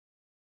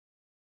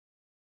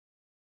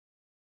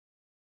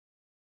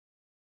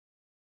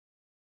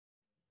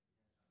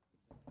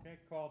Okay,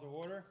 call to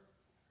order.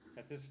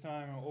 At this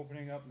time, I'm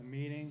opening up the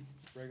meeting,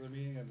 regular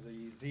meeting of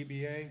the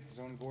ZBA,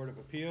 Zoning Board of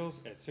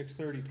Appeals, at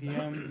 6:30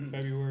 PM,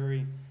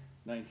 February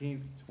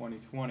 19th,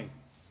 2020.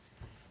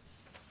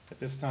 At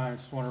this time, I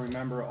just want to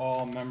remember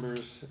all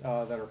members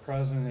that are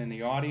present in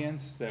the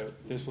audience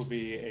that this will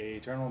be a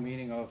general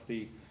meeting of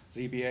the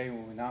ZBA. We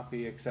will not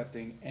be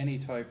accepting any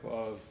type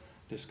of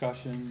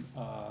discussion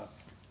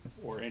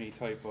or any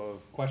type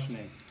of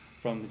questioning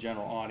from the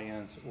general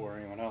audience or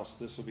anyone else.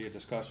 This will be a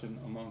discussion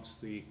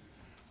amongst the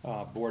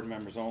board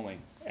members only.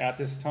 At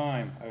this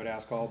time, I would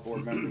ask all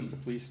board members to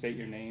please state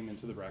your name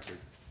into the record.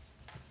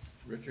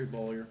 Richard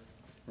Bollier.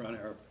 Ron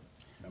Arab.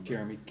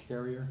 Jeremy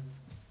Carrier,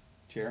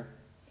 Chair.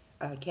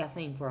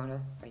 Kathleen Broner,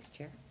 Vice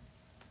Chair.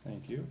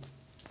 Thank you.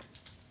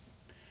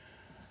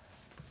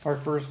 Our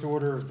first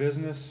order of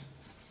business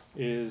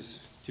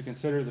is to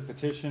consider the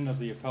petition of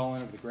the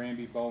appellant of the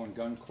Granby Bow and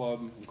Gun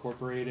Club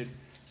Incorporated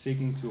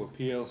seeking to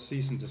appeal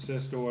cease and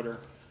desist order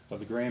of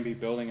the Granby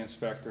Building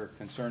Inspector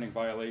concerning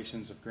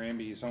violations of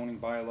Granby zoning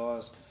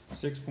bylaws,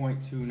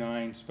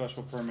 6.29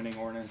 special permitting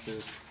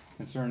ordinances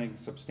concerning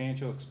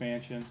substantial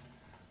expansion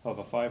of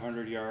a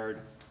 500-yard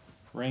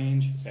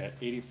range at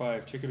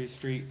 85 Chicopee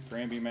Street,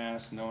 Granby,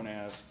 Mass., known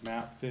as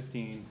map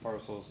 15,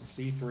 parcels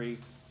C3,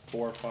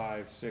 4,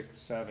 5, 6,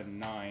 7,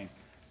 9,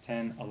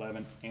 10,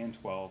 11, and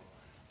 12,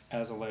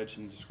 as alleged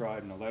and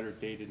described in a letter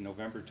dated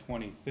November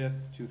 25th,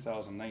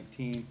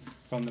 2019,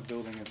 from the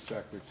building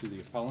inspector to the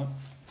appellant.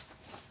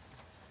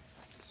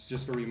 It's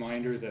just a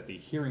reminder that the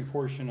hearing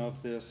portion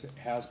of this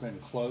has been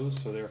closed,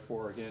 so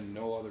therefore, again,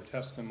 no other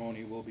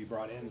testimony will be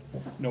brought in,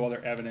 no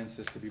other evidence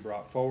is to be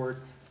brought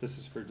forward. This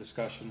is for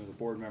discussion of the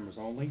board members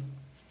only.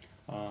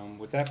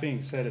 With that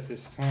being said, at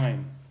this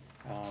time,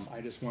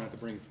 I just wanted to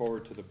bring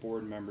forward to the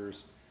board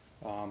members,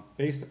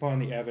 based upon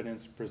the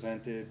evidence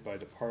presented by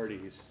the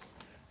parties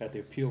at the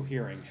appeal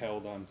hearing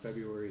held on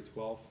February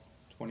 12th,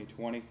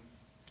 2020,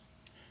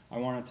 I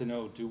wanted to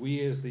know, do we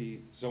as the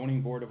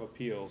Zoning Board of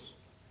Appeals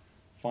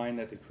find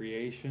that the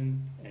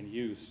creation and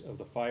use of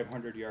the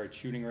 500-yard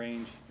shooting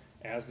range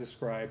as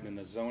described in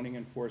the Zoning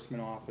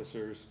Enforcement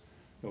Officer's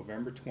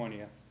November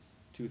 20th,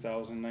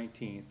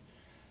 2019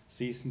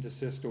 cease and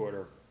desist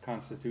order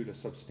constitute a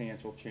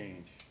substantial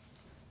change,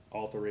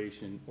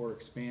 alteration, or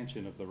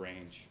expansion of the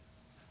range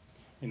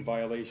in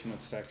violation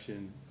of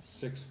section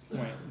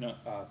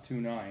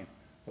 6.29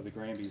 of the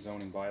Granby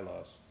zoning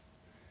bylaws,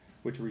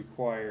 which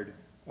required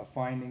a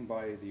finding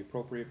by the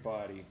appropriate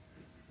body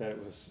that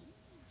it was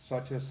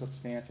such a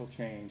substantial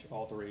change,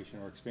 alteration,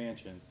 or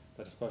expansion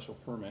that a special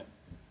permit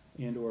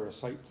and or a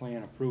site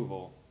plan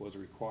approval was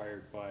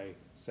required by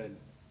said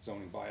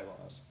zoning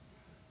bylaws.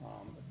 I'd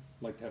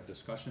like to have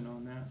discussion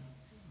on that,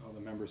 how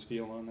the members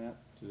feel on that.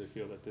 Do they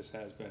feel that this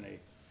has been a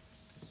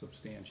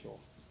substantial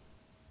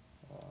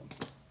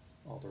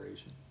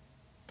alteration?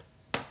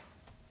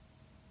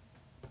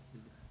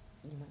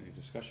 Any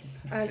discussion?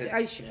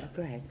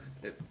 Go ahead.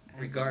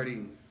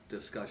 Regarding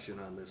discussion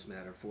on this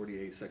matter,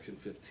 48 section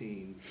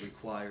 15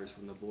 requires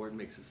when the board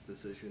makes its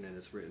decision and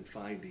its written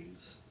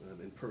findings,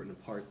 in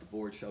pertinent part, the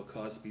board shall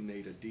cause to be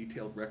made a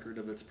detailed record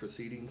of its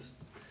proceedings,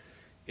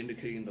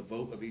 indicating the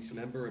vote of each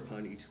member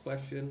upon each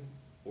question,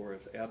 or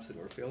if absent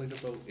or failing to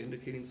vote,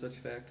 indicating such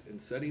fact, and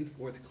setting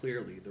forth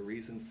clearly the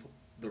reason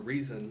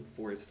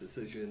for its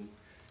decision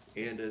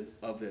and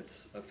of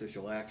its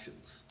official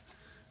actions.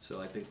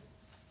 So I think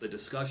the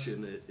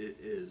discussion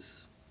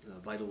is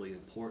vitally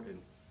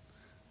important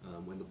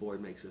when the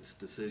board makes its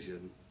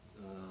decision,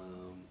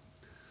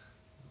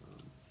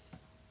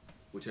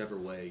 whichever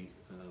way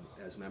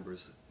as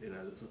members in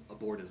a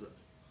board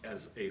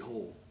as a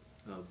whole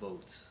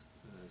votes.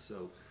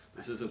 So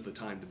this isn't the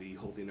time to be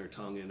holding their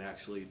tongue, and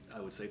actually I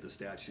would say the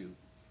statute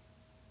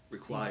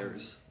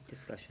requires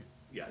discussion.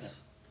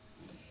 Yes.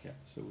 Yeah,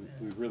 so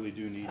we really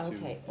do need to discuss.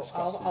 Okay,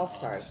 I'll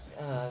start.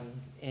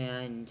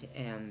 And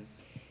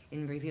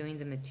in reviewing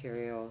the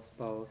materials,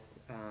 both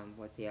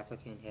what the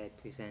applicant had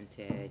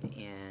presented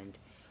and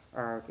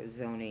our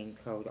zoning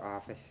code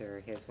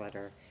officer, his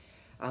letter,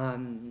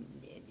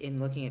 in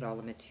looking at all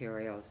the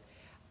materials,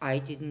 I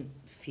didn't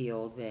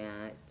feel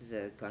that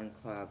the gun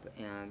club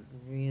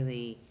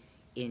really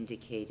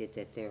indicated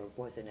that there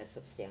wasn't a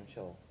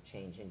substantial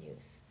change in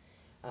use,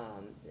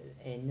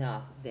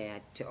 enough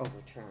that to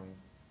overturn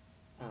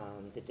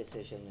the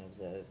decision of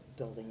the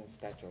building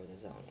inspector or the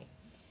zoning.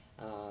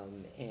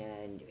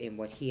 And in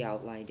what he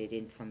outlined it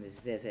in from his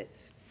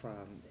visits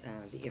from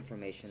the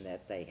information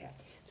that they had.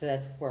 So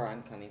that's where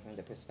I'm coming from,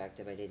 the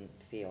perspective. I didn't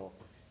feel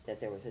that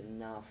there was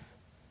enough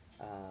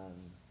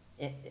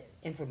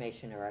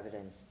information or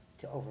evidence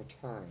to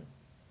overturn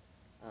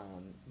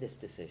this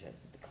decision,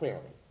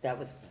 clearly.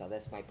 So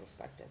that's my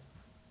perspective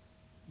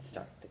to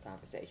start the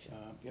conversation.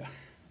 Yeah,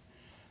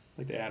 I'd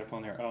like to add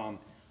upon there.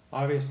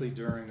 Obviously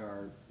during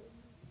our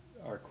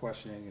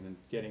questioning and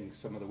getting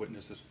some of the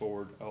witnesses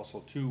forward,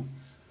 also two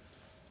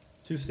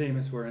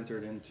statements were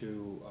entered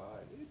into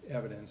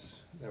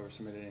evidence that were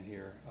submitted in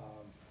here.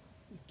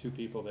 Two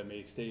people that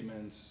made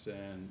statements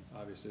and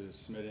obviously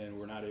submitted in,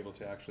 we're not able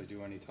to actually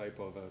do any type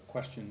of a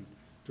question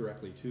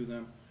directly to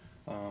them.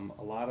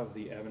 A lot of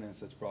the evidence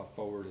that's brought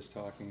forward is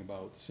talking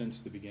about since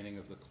the beginning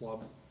of the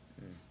club,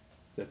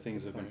 that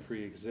things have been Right.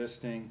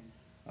 pre-existing.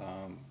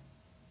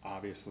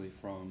 Obviously,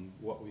 from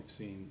what we've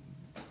seen,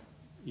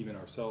 even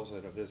ourselves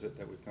at a visit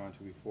that we've gone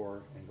to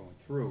before and going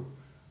through,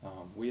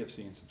 we have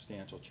seen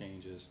substantial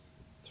changes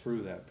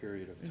through that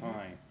period of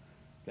time.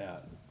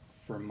 That,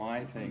 for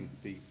my thing,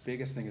 the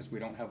biggest thing is we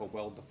don't have a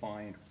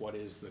well-defined, what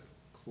is the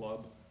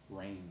club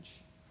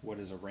range? What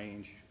is a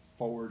range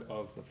forward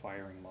of the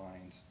firing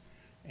lines?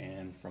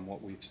 And from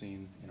what we've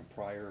seen in a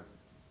prior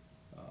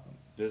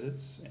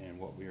visits and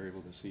what we were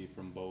able to see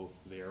from both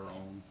their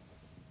own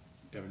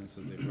evidence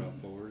that they brought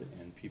forward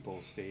and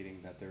people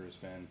stating that there's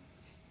been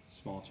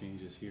small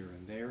changes here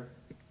and there,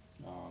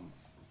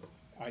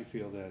 I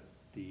feel that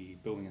the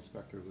building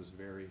inspector was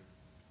very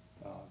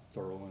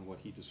thorough in what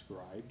he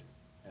described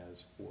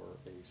as for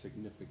a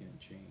significant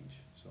change.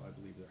 So I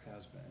believe there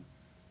has been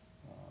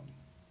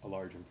a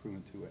large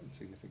improvement to it and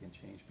significant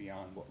change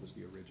beyond what was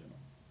the original.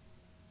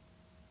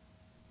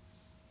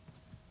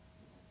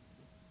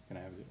 Can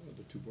I have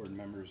the two board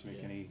members make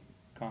Yeah. any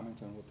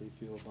comments on what they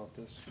feel about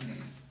this?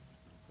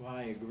 Well,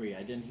 I agree.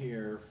 I didn't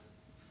hear,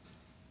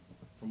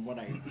 from what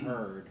I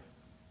heard,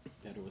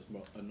 that it was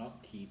an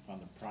upkeep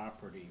on the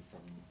property from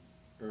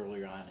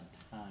earlier on in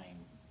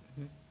time.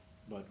 Mhm.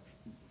 But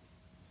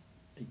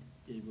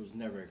it was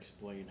never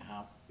explained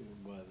how,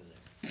 whether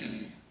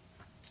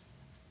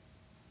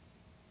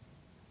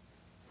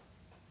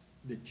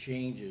the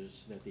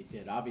changes that they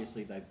did.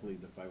 Obviously, I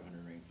believe the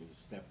 500 range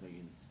was definitely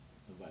in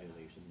a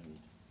violation and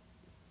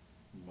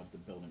what the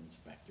building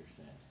inspector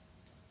said.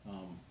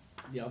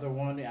 The other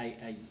one,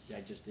 I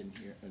just didn't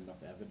hear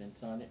enough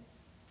evidence on it,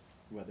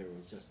 whether it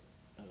was just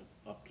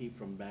upkeep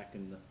from back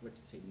in the, what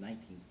did you say,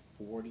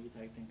 1940s,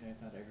 I think I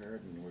thought I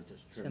heard, and we're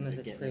just Some trying of to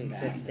it's get it back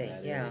to pre-existing,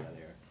 that yeah. area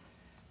there.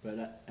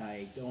 But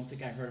I don't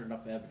think I heard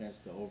enough evidence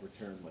to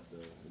overturn what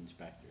the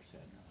inspector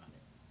said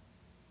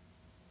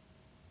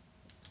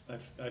on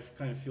it. I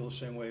kind of feel the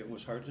same way. It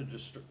was hard to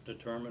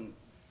determine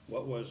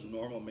what was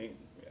normal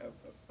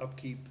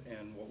upkeep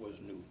and what was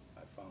new.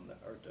 I found that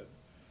hard to,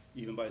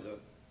 even by the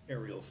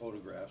aerial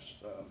photographs,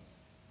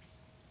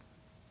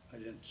 I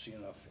didn't see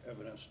enough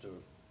evidence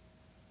to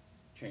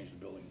change the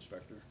building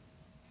inspector.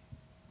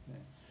 Yeah.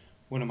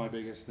 One of my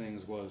biggest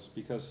things was,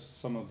 because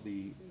some of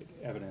the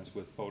evidence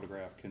with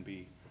photograph can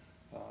be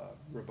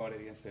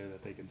rebutted against it,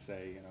 that they can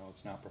say, you know,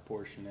 it's not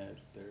proportionate,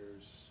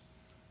 there's,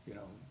 you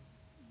know,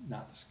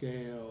 not the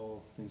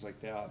scale, things like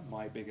that.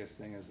 My biggest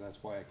thing is,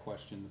 that's why I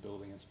questioned the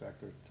building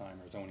inspector at the time,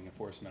 or zoning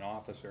enforcement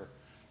officer,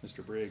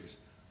 Mr. Briggs,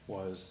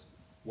 was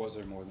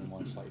there more than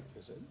one site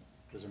visit?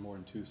 Was there more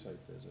than 2 site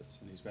visits?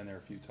 And he's been there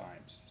a few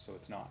times, so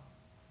it's not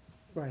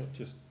Right.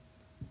 just,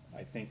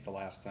 I think the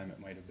last time it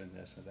might have been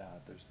this or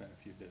that. There's been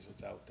a few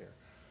visits out there.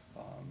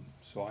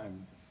 So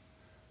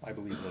I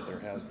believe that there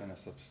has been a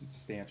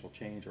substantial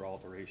change or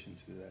alteration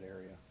to that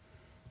area.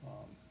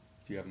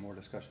 Do you have more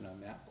discussion on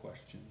that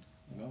question?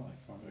 No,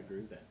 I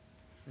agree with that.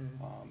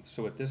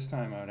 So at this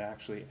time, I would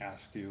actually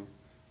ask you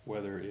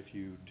whether, if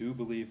you do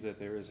believe that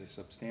there is a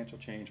substantial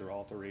change or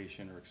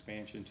alteration or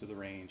expansion to the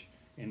range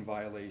in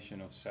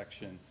violation of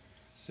section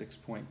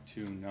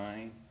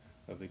 6.29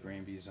 of the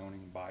Granby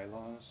zoning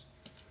bylaws,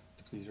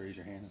 please raise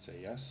your hand and say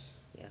yes.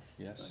 Yes.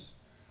 Yes?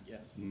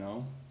 Yes.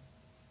 No?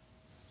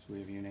 So we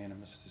have a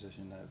unanimous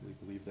decision that we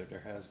believe that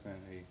there has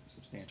been a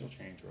substantial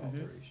change or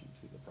alteration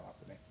to the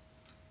property.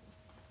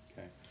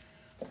 Okay.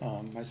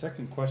 My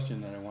second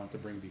question that I want to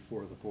bring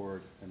before the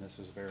board, and this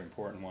is a very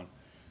important one,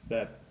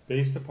 that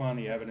based upon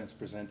the evidence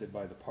presented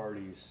by the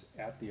parties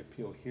at the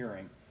appeal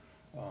hearing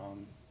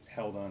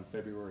held on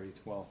February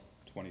 12th,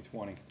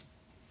 2020,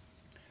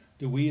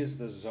 do we as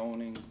the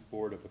Zoning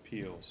Board of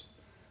Appeals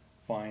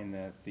find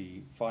that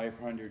the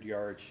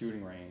 500-yard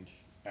shooting range,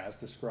 as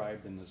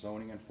described in the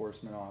zoning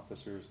enforcement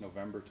officer's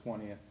November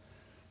 20th,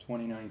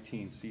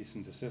 2019 cease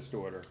and desist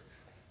order,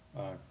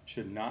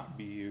 should not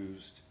be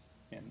used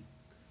in?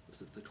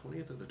 Was it the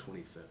 20th or the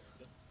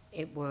 25th?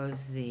 It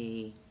was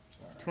the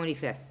Sorry.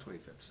 25th.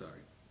 25th,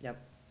 sorry. Yep,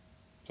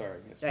 Sorry,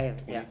 it's I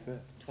have, yeah. 25th.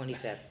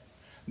 25th.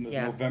 No-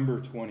 Yeah.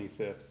 November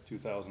 25th,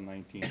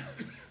 2019.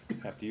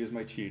 Have to use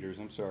my cheaters,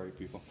 I'm sorry,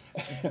 people.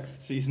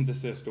 Cease and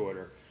desist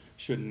order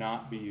should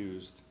not be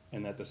used,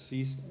 and that the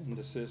cease and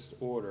desist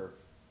order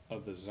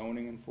of the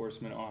zoning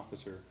enforcement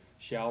officer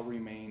shall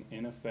remain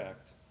in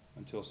effect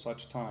until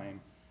such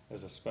time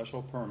as a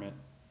special permit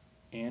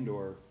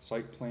and/or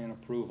site plan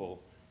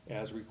approval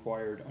as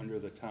required under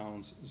the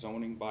town's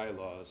zoning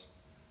bylaws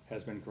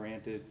has been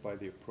granted by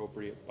the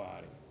appropriate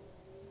body.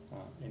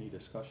 Any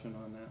discussion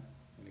on that?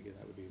 And again,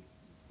 that would be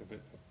a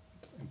bit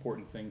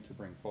important thing to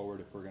bring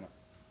forward if we're gonna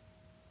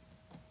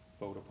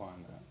vote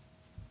upon that.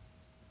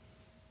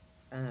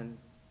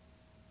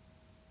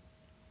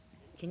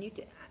 Can you,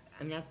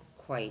 I'm not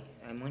quite,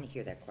 I want to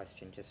hear that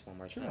question just one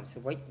more Sure. time. So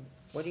what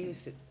are you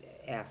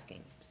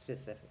asking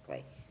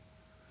specifically?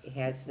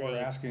 Has We're they,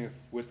 asking if,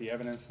 with the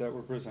evidence that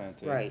were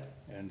presented. Right.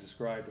 And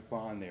described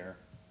upon there,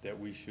 that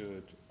we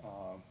should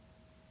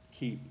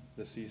keep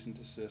the cease and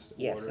desist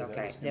Yes, order that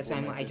okay, was that's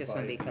why I just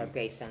want to be clear, implemented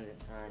based on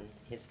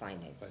his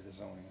findings. by the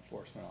zoning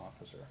enforcement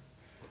officer.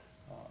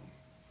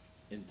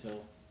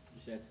 Until, you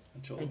said?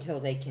 Until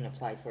they can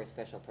apply for a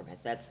special permit,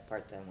 that's the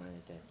part that I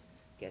wanted to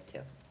get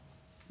to.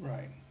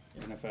 Right,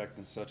 in effect,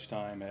 in such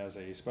time as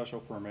a special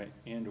permit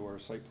and/or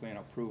site plan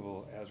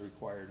approval as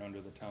required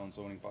under the town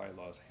zoning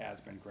bylaws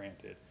has been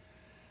granted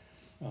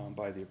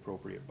by the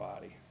appropriate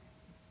body.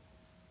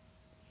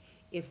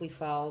 If we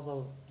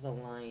follow the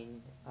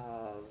line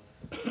of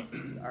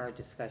our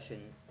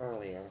discussion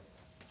earlier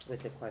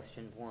with the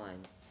question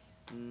 1,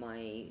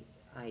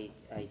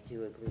 I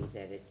do agree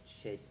that it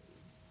should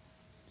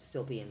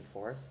still be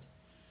enforced,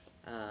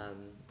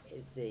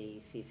 the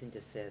cease and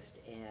desist,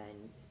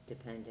 and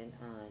dependent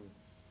on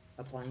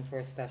applying for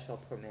a special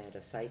permit,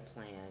 a site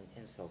plan,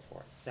 and so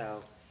forth.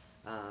 So,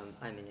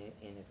 I'm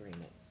in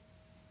agreement.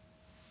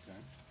 Okay?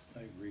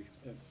 I agree.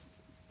 It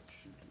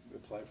should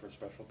apply for a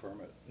special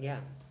permit. Yeah.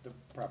 The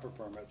proper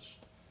permits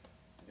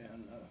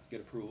and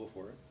get approval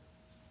for it.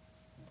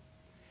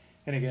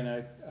 And again,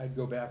 I'd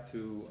go back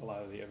to a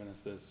lot of the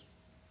evidence that's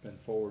been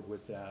forward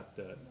with that,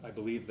 that I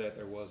believe that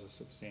there was a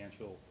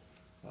substantial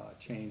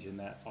change in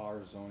that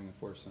our zoning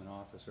enforcement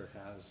officer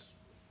has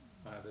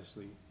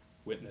obviously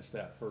witnessed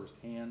that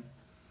firsthand,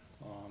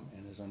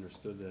 and has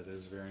understood that it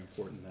is very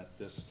important that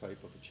this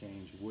type of a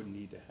change would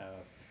need to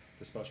have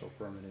the special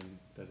permitting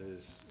that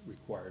is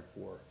required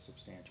for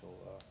substantial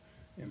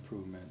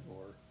improvement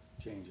or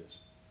changes.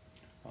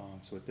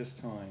 So at this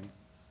time,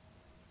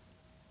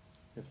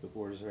 if the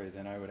board is ready,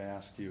 then I would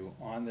ask you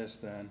on this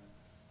then,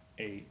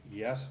 a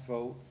yes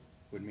vote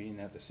would mean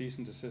that the cease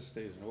and desist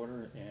stays in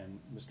order and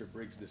Mr.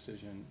 Briggs'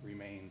 decision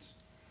remains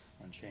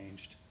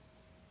unchanged.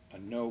 A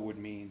no would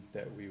mean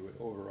that we would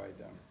override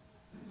them.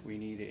 We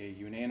need a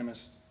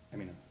unanimous,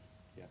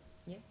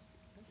 Yeah,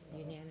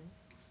 unanimous?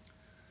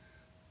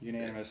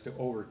 unanimous to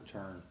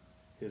overturn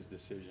his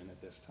decision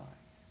at this time,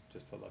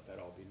 just to let that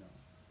all be known,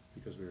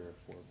 because we were at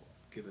 4 votes.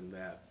 Given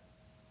that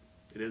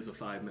it is a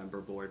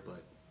 5-member board,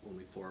 but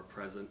only 4 are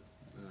present,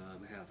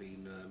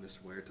 having Mr.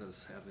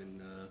 Huertas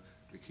having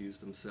recused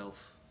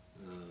himself,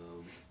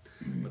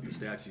 but the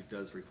statute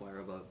does require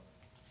of a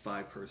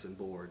 5-person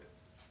board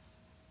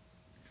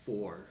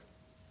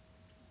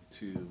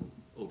to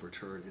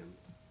overturn him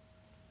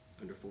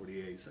under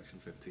 48, section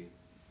 15.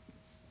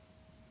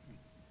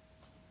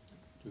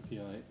 Do you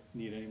feel I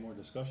need any more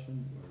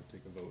discussion, or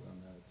take a vote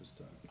on that at this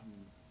time?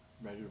 I'm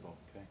ready to vote.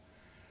 Okay.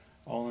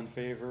 All in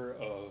favor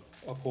of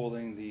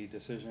upholding the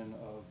decision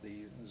of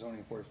the zoning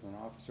enforcement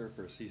officer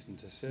for a cease and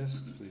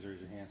desist, please raise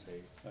your hand,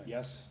 say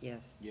yes.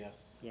 Yes,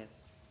 Yes. yes.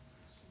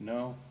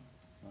 No?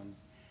 None.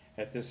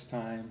 At this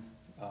time,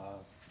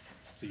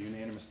 it's a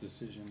unanimous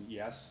decision,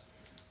 yes,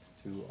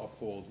 to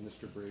uphold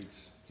Mr.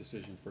 Briggs'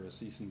 decision for a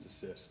cease and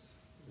desist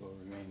will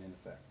remain in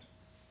effect.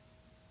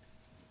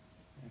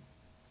 Okay.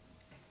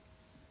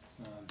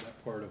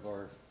 That part of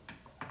our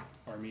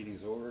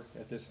meeting's over.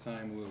 At this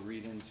time, we'll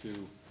read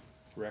into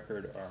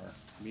record our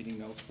meeting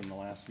notes from the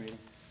last meeting.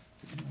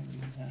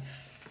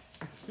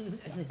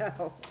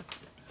 No.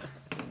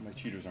 My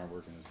cheaters aren't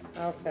working as good as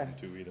Okay. I want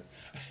to either.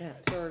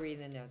 So we're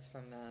reading the notes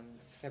from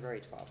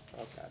February 12th,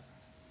 okay.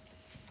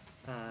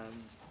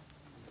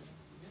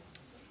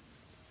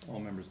 All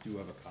members do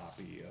have a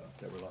copy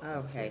that were left on the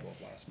Okay, table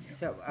of last meeting.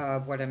 so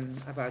what I'm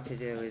about to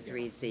do is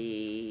read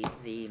the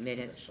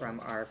minutes from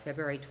our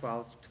February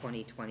 12th,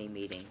 2020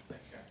 meeting.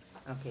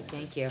 Okay,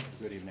 thank you.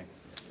 Good evening.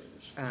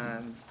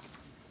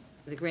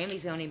 The Granby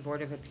Zoning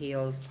Board of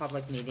Appeals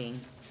public meeting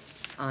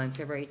on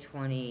February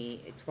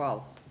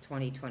 12th,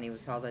 2020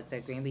 was held at the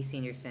Granby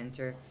Senior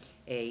Center,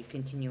 a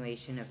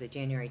continuation of the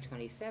January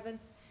 27th,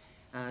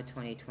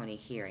 2020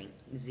 hearing.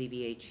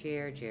 ZBA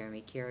Chair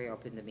Jeremy Carey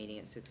opened the meeting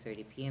at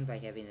 6:30 p.m. by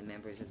having the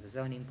members of the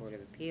Zoning Board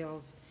of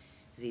Appeals,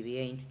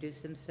 ZBA,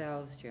 introduce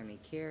themselves. Jeremy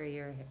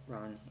Carrier,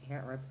 Ron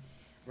Harrop,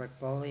 Rick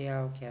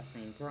Bolio,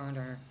 Kathleen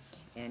Bronner,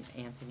 and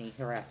Anthony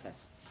Harappa.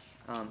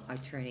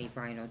 Attorney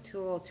Brian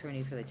O'Toole,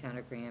 attorney for the town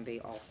of Granby,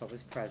 also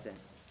was present.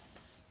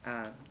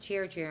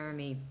 Chair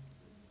Jeremy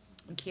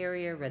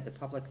Carrier read the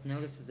public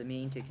notice of the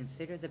meeting to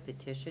consider the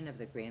petition of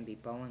the Granby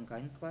Bow and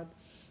Gun Club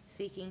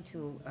seeking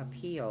to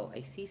appeal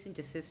a cease and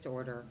desist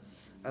order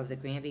of the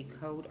Granby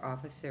Code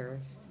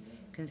Officers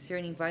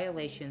concerning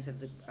violations of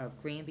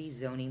Granby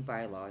zoning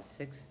bylaws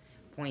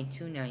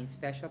 6.29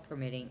 special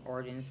permitting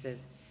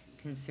ordinances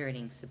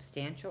concerning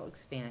substantial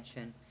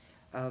expansion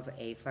of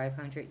a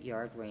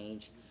 500-yard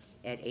range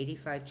at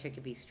 85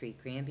 Chicopee Street,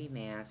 Granby,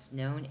 Mass.,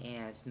 known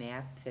as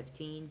map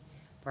 15,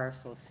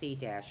 parcel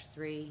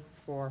C-3,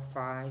 4,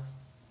 5,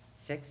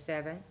 6,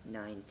 7,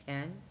 9,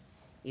 10,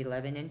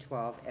 11, and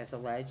 12, as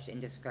alleged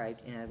and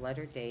described in a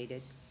letter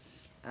dated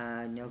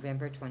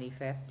November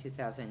 25th,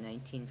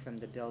 2019, from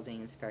the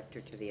building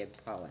inspector to the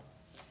appellant.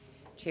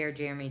 Chair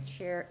Jeremy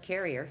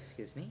Carrier,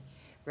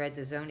 read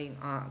the zoning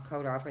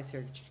code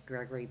officer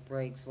Gregory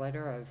Briggs'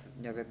 letter of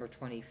November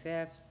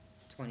 25th,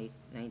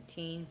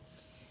 2019,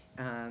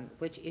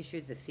 which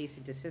issued the cease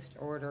and desist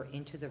order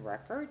into the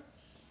record.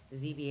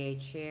 ZBA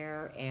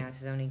Chair as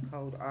Zoning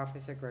Code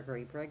Officer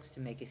Gregory Briggs to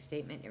make a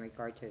statement in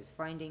regard to his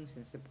findings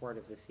in support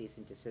of the cease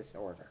and desist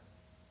order.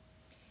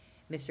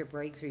 Mr.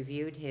 Briggs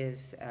reviewed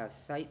his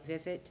site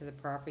visit to the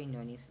property,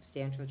 noting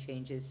substantial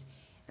changes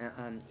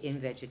in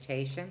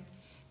vegetation,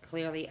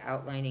 clearly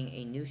outlining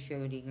a new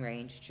shooting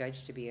range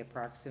judged to be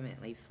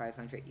approximately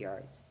 500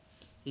 yards.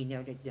 He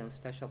noted no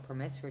special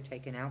permits were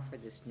taken out for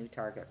this new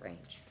target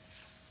range.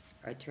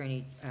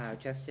 Attorney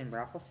Justin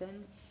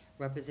Raffleson,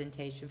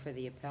 representation for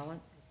the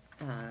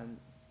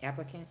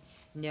applicant,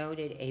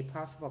 noted a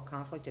possible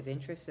conflict of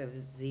interest of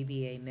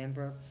ZBA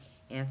member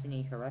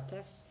Anthony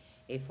Heretas,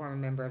 a former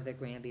member of the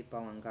Granby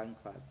Bow and Gun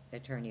Club.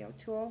 Attorney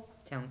O'Toole,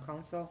 town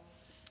council,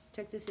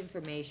 took this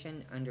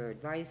information under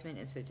advisement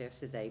and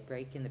suggested that a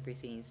break in the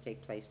proceedings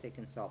take place to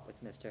consult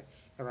with Mr.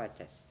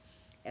 Heretas.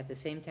 At the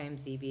same time,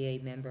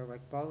 ZBA member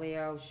Rick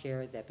Bolio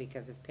shared that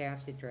because of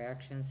past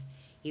interactions,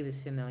 he was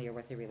familiar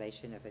with the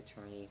relation of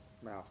Attorney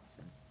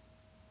Ralphson.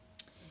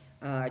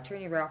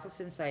 Attorney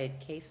Ralphson cited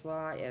case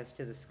law as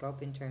to the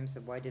scope in terms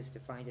of what is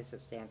defined as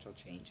substantial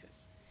changes.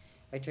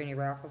 Attorney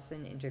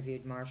Ralphson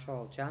interviewed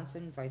Marshall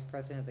Johnson, Vice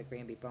President of the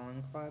Granby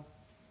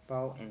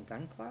Bow and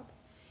Gun Club.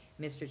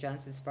 Mr.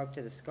 Johnson spoke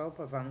to the scope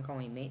of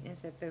ongoing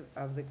maintenance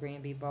of the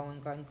Granby Bow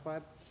and Gun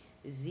Club.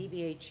 The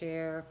ZBA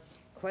Chair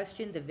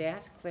questioned the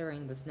vast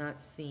clearing was not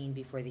seen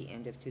before the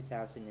end of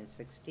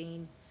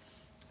 2016.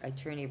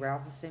 Attorney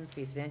Ralphson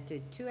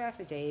presented 2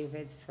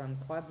 affidavits from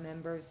club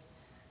members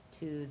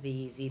to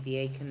the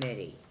ZBA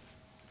committee.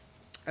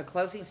 A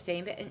closing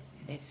statement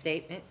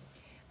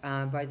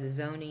by the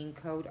zoning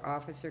code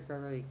officer,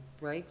 Gregory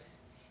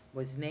Briggs,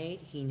 was made.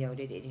 He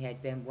noted it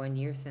had been 1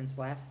 year since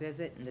last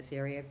visit, and this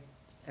area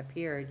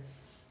appeared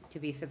to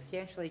be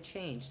substantially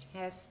changed,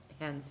 hence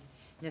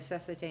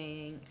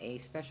necessitating a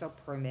special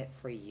permit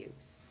for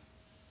use.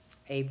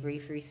 A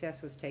brief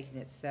recess was taken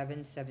at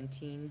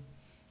 7:17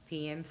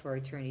 p.m. for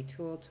Attorney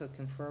Toole to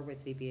confer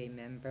with ZBA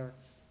member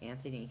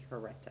Anthony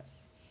Heretas.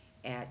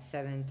 At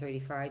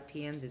 7:35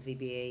 p.m., the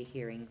ZBA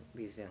hearing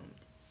resumed.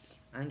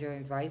 Under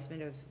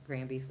advisement of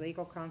Granby's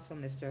legal counsel,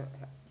 Mr.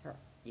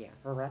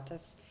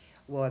 Heretas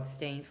will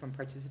abstain from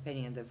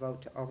participating in the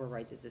vote to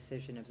override the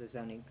decision of the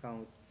zoning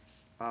code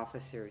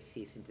officer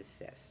cease and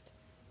desist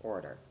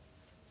order.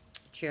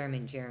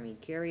 Chairman Jeremy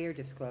Carrier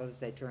disclosed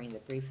that during the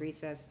brief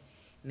recess,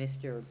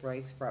 Mr.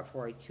 Briggs brought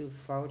forward 2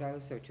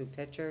 photos or 2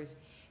 pictures.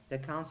 The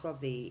counsel of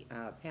the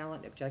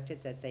appellant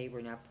objected that they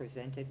were not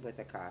presented with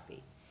a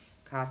copy.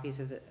 Copies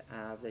of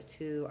the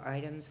 2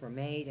 items were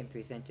made and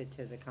presented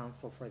to the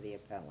counsel for the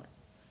appellant.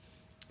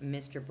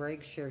 Mr.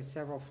 Briggs shared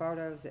several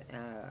photos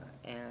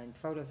and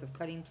photos of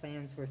cutting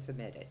plans were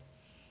submitted.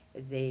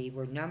 They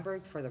were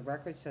numbered for the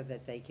record so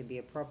that they can be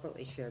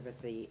appropriately shared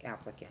with the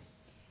applicant.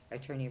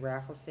 Attorney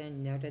Raffleson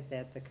noted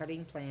that the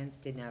cutting plans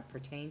did not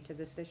pertain to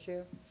this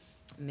issue.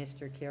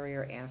 Mr.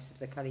 Carrier asked if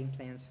the cutting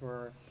plans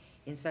were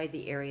inside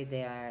the area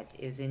that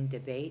is in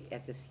debate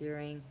at this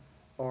hearing,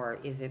 or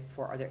is it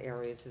for other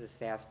areas of this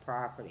vast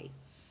property?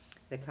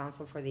 The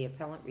counsel for the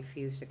appellant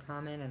refused to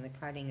comment on the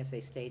cutting, as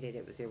they stated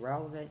it was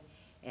irrelevant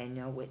and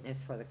no witness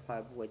for the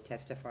club would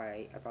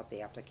testify about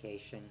the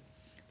application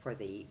for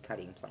the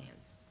cutting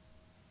plans.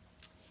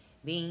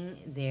 Being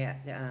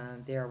that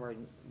there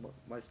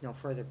was no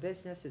further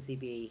business, the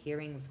ZBA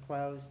hearing was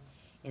closed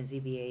and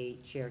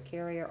ZBA Chair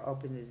Carrier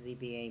opened the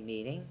ZBA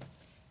meeting.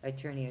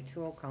 Attorney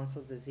O'Toole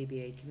counseled the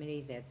ZBA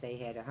committee that they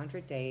had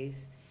 100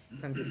 days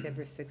from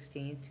December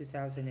 16,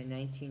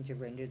 2019 to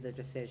render the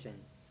decision.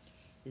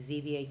 The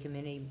ZBA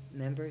committee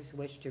members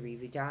wished to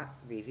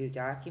review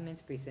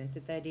documents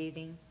presented that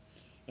evening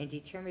and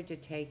determined to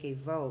take a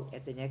vote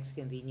at the next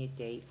convenient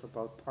date for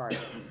both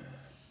parties.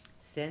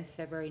 Since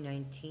February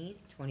 19,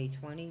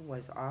 2020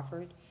 was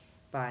offered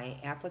by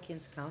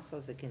applicant's counsel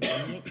as a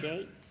convenient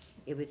date,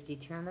 it was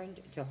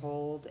determined to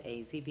hold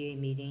a ZBA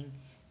meeting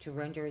to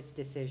render its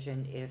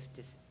decision if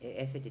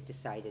it had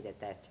decided at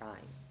that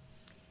time.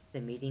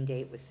 The meeting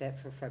date was set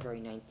for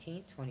February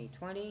 19,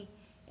 2020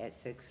 at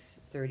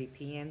 6:30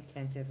 p.m.,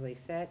 tentatively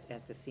set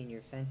at the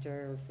Senior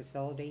Center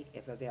facility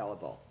if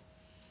available.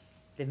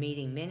 The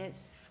meeting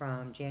minutes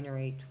from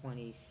January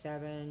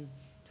 27,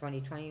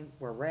 2020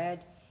 were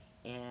read,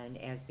 and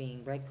as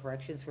being read,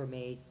 corrections were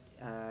made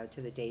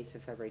to the dates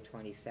of February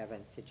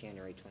 27th to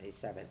January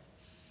 27th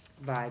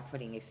by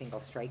putting a single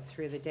strike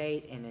through the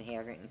date and a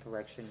handwritten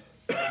correction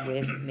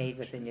made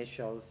with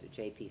initials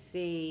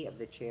JPC of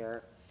the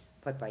chair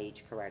put by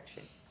each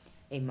correction.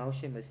 A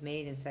motion was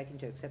made and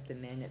seconded to accept the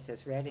minutes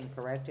as read and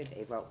corrected.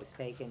 A vote was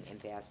taken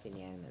and passed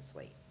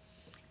unanimously.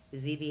 The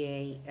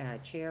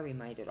ZBA chair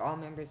reminded all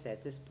members that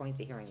at this point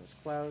the hearing was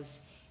closed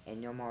and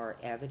no more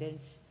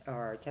evidence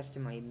or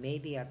testimony may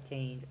be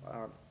obtained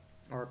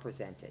or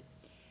presented.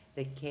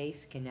 The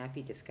case cannot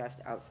be discussed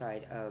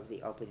outside of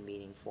the open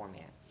meeting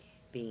format.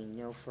 Being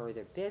no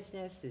further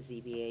business, the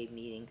ZBA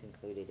meeting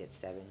concluded at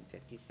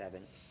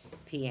 7:57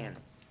 p.m.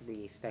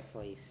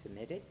 Respectfully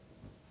submitted.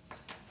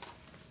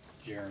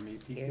 Jeremy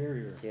P.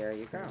 Carrier. There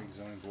you go. Granby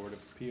Zoning Board of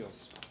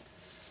Appeals.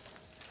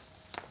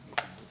 Make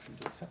a motion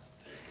to accept.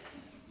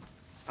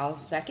 I'll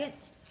second.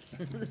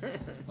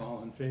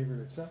 All in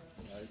favor, accept?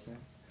 Okay.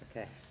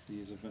 Okay,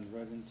 These have been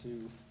read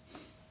into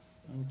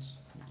notes.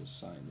 We'll just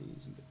sign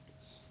these and get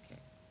this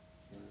okay.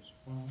 here as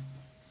well.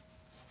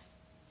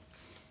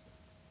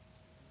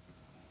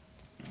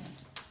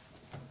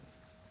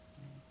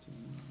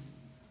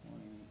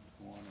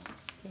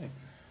 Okay.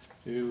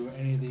 Do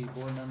any of the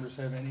board members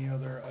have any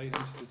other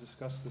items to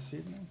discuss this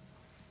evening?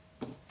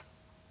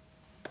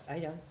 I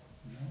don't,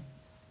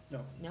 No?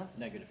 No, no?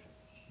 Negative.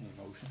 Any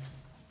motion?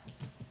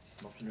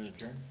 Motion to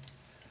adjourn?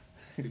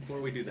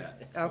 Before we do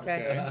that,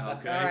 Okay,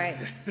 Okay. all right,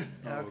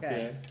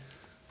 okay.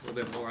 a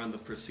little bit more on the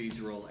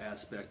procedural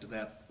aspect.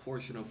 That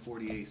portion of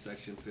 48,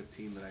 section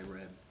 15 that I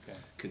read Okay.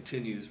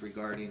 continues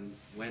regarding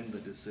when the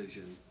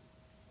decision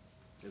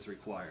is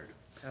required.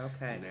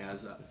 Okay, And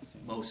as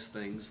most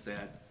things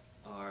that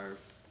are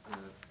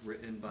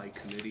written by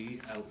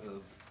committee out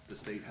of the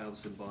State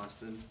House in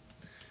Boston,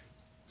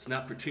 it's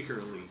not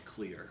particularly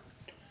clear.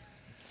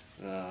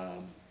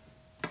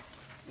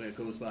 When it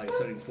goes by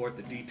setting forth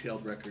the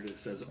detailed record, it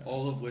says,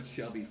 all of which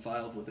shall be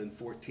filed within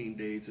 14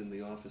 days in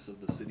the office of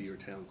the city or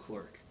town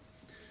clerk.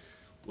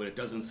 What it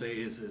doesn't say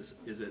is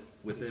it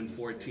within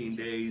 14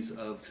 days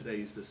of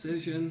today's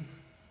decision,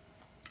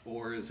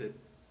 or is it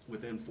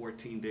within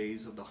 14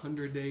 days of the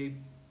 100-day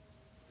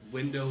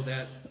window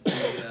that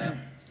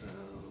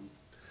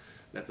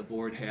the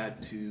board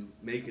had to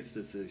make its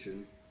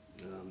decision.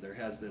 There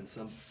has been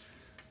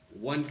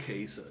one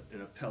case,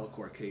 an appellate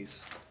court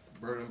case,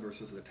 Burnham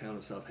versus the town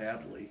of South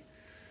Hadley,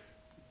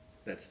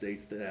 that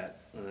states that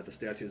the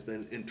statute has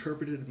been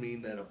interpreted to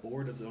mean that a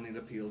board of zoning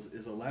appeals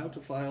is allowed to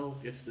file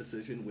its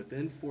decision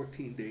within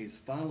 14 days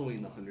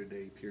following the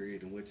 100-day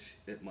period in which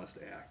it must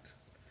act.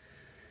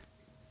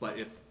 But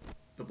if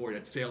the board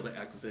had failed to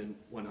act within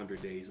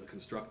 100 days, a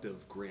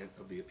constructive grant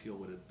of the appeal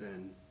would have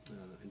been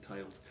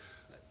entitled.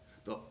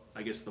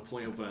 I guess the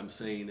point of what I'm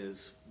saying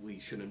is we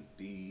shouldn't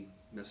be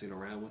messing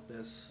around with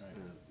this.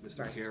 Mr.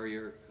 Right.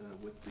 Carrier,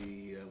 with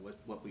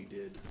what we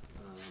did,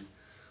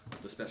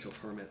 the special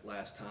permit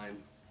last time,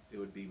 it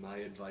would be my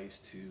advice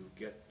to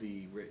get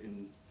the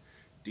written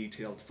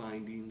detailed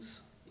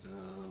findings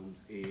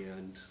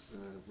and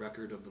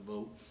record of the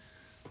vote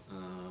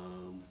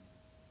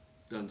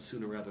done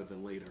sooner rather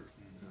than later.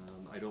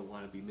 I don't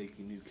want to be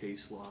making new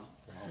case law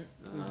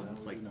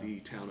like the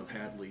town of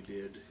Hadley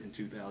did in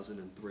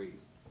 2003,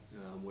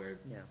 where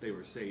Yeah. they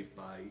were saved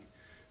by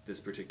this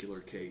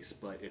particular case.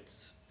 But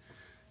it's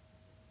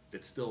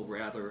still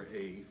rather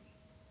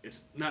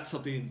it's not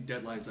something,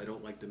 deadlines I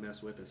don't like to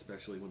mess with,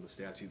 especially when the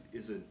statute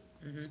isn't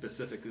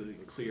specifically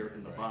clear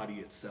in the Right. body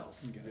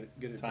itself.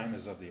 get it. Time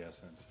is of the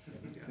essence.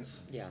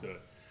 Yes. Yeah.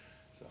 Understood.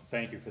 So,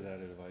 thank you for that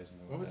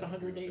advisement. What was the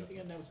 100 days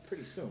again? That was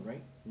pretty soon,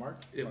 right?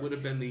 March? It would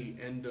have been the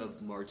end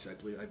of March, I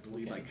believe. I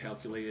Okay.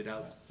 calculated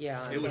out.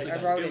 Yeah, It was I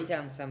ex- wrote it it was-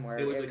 down somewhere.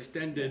 It was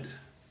extended,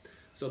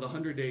 so the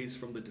 100 days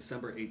from the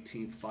December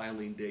 18th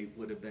filing date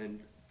would have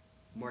been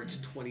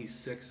March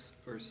 26th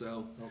or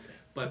so. Okay.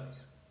 But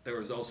there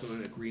was also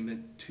an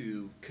agreement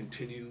to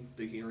continue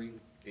the hearing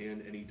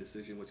and any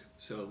decision,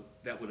 so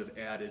that would have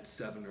added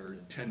 7 or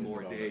 10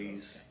 more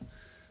days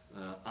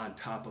on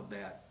top of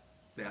that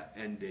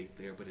end date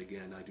there. But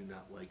again, I do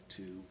not like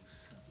to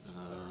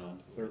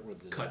Third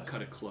with cut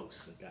disaster. it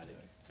close. Got it.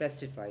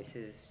 Best advice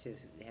is to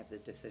have the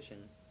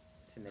decision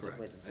submitted Correct.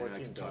 within And I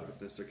 14 can talk days.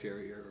 with Mr.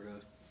 Carrier.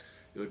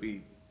 It would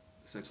be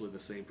essentially the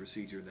same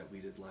procedure that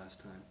we did last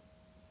time.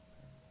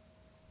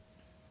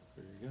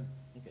 Very good.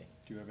 Okay.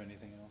 Do you have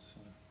anything else?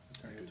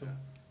 Attorney I do O'Toole? not.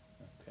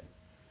 Okay.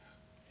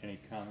 Any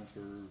comments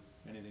or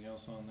anything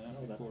else on that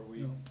No, before we?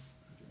 no.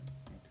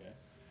 adjourn? Okay.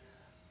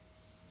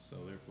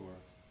 So therefore,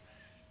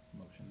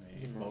 motion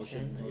Your made.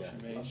 Motion, yeah.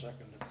 Motion made. I'll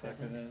second it.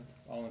 Seconded.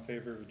 All in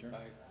favor of adjourn?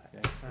 Aye.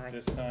 Okay. Aye. At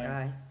this time,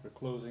 Aye. we're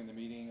closing the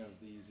meeting of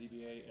the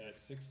ZBA at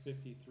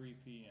 6:53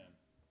 PM.